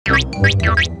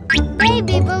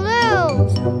Baby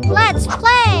balloons, let's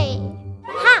play!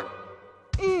 Ha!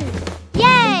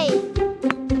 Yay!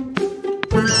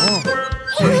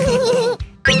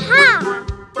 Ha!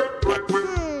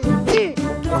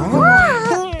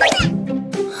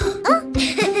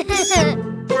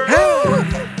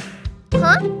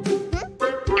 Huh?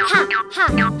 Ha! Ha!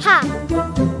 Ha!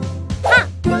 Ha!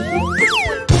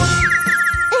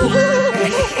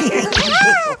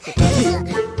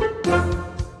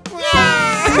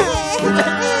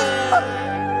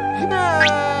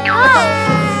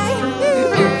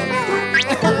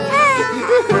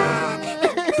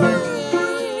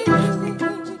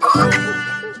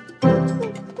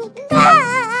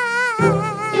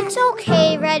 It's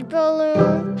okay, red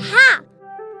balloon. Ha!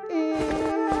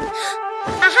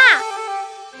 Aha!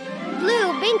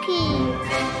 Blue binky.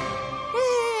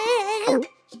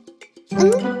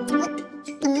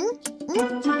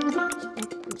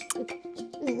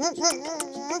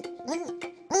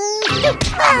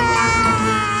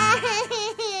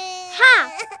 Ha!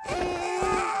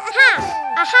 Ha!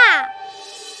 Aha!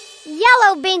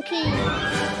 Yellow binky.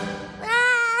 Ha!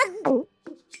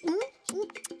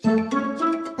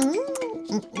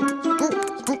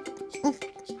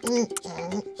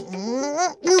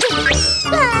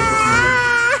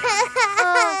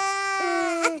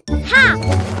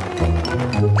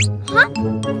 Huh?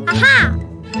 Aha!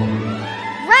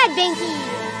 Red binky.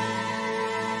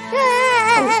 Ah!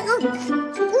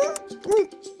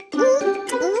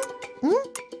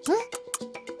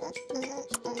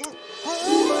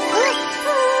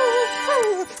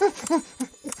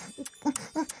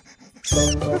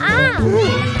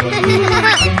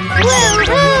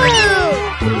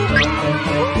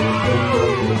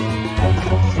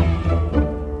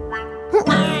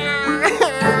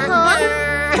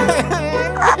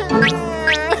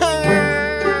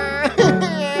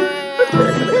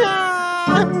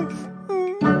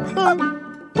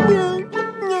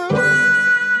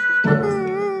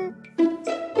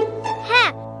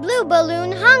 Blue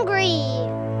balloon hungry.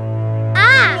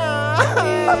 Ah!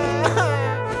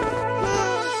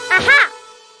 Aha!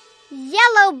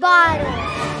 Yellow bottle.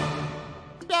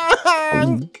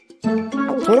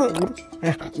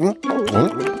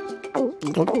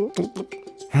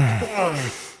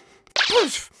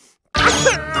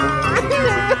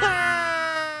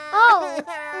 Oh!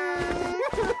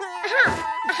 Aha!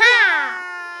 Aha!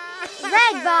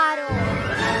 Red bottle.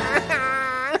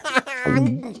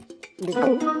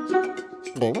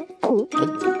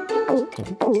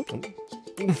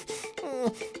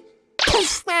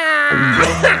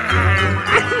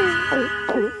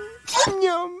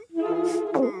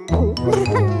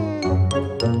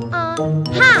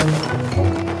 Ha!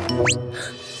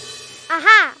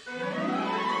 Aha!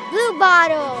 Blue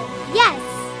bottle. Yes.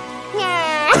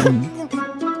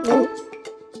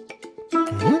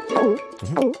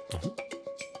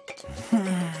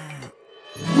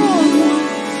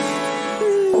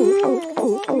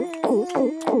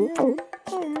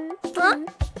 Huh?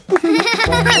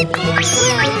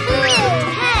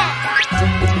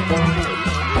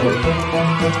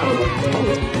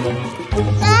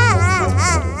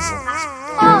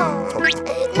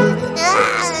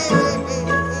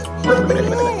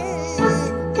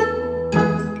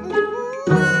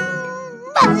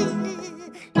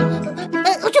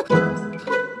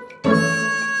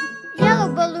 Yellow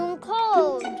balloon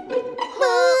cold.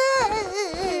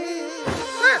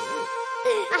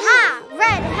 Aha!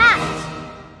 Red hat.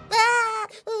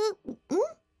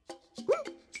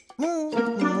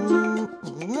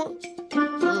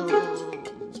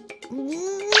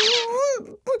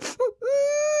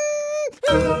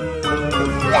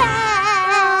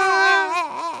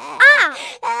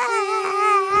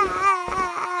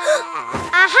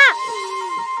 Aha!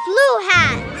 Blue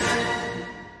hat.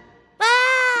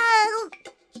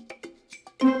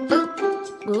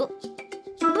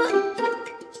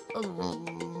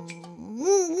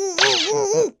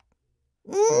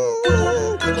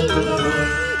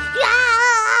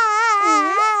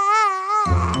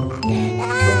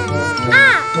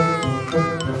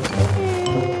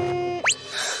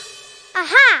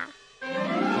 Aha!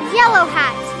 Yellow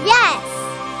hat. Yes.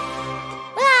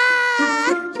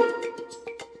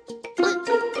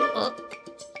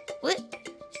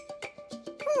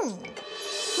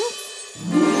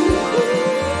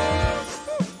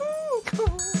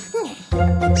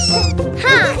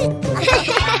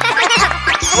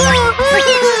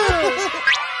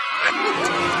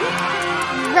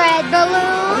 Red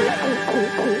balloon,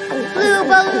 blue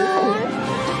balloon,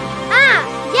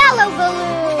 yellow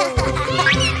balloon.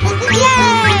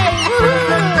 Yay!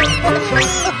 Woohoo!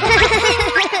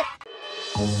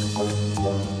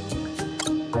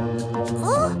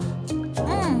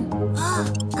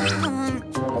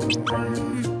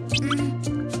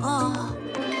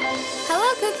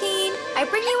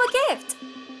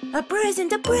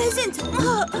 present, a present!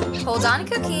 Hold on,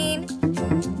 Cuquin.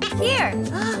 Here.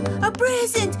 A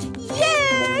present!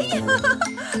 Yay!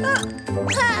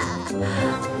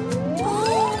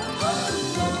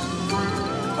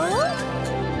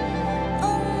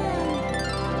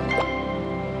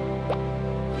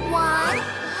 One,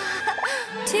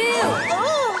 two,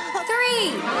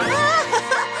 three.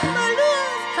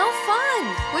 How fun!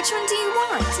 Which one do you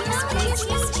want?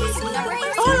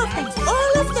 All of them!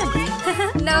 All of them!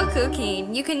 No,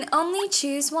 Cuquin. You can only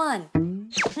choose one.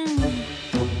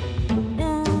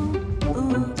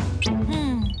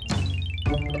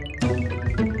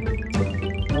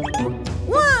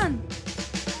 One!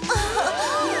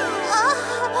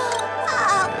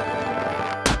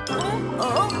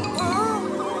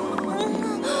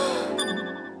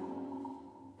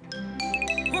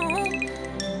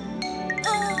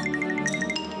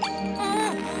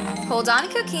 Hold on,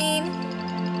 Cuquin.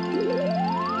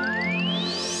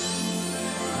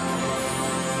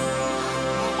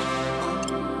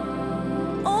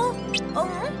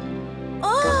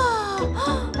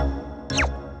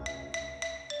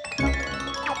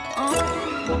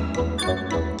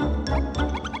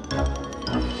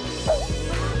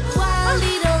 One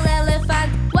little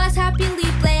elephant was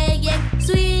happily playing,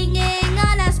 swinging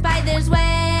on a spider's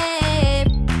web.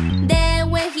 Then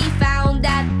when he found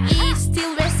that it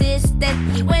still resisted,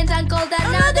 he went and called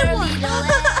another little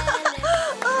elephant.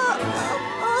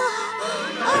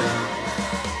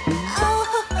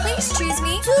 Please choose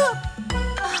me.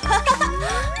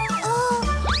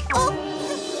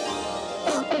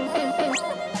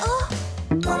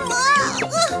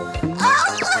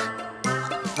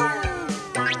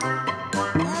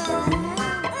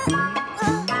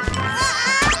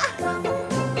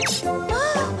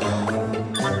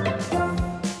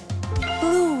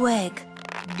 Blue egg.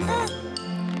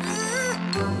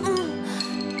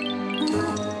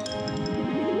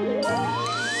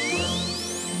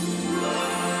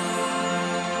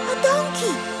 A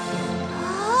donkey.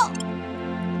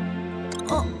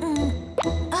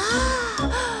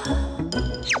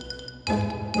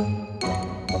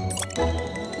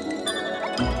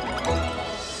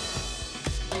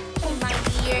 My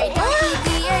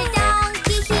dear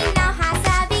donkey, he now has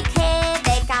a big head.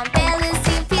 They can balance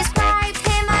in his stripes,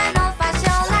 him an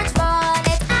old-fashioned large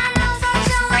bonnet. An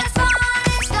old-fashioned large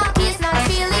bonnet, donkey's not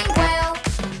feeling well.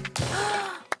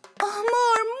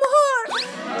 More!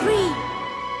 Three.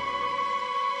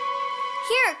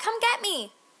 Here, come get me.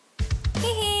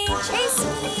 Hee hee, chase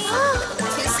me.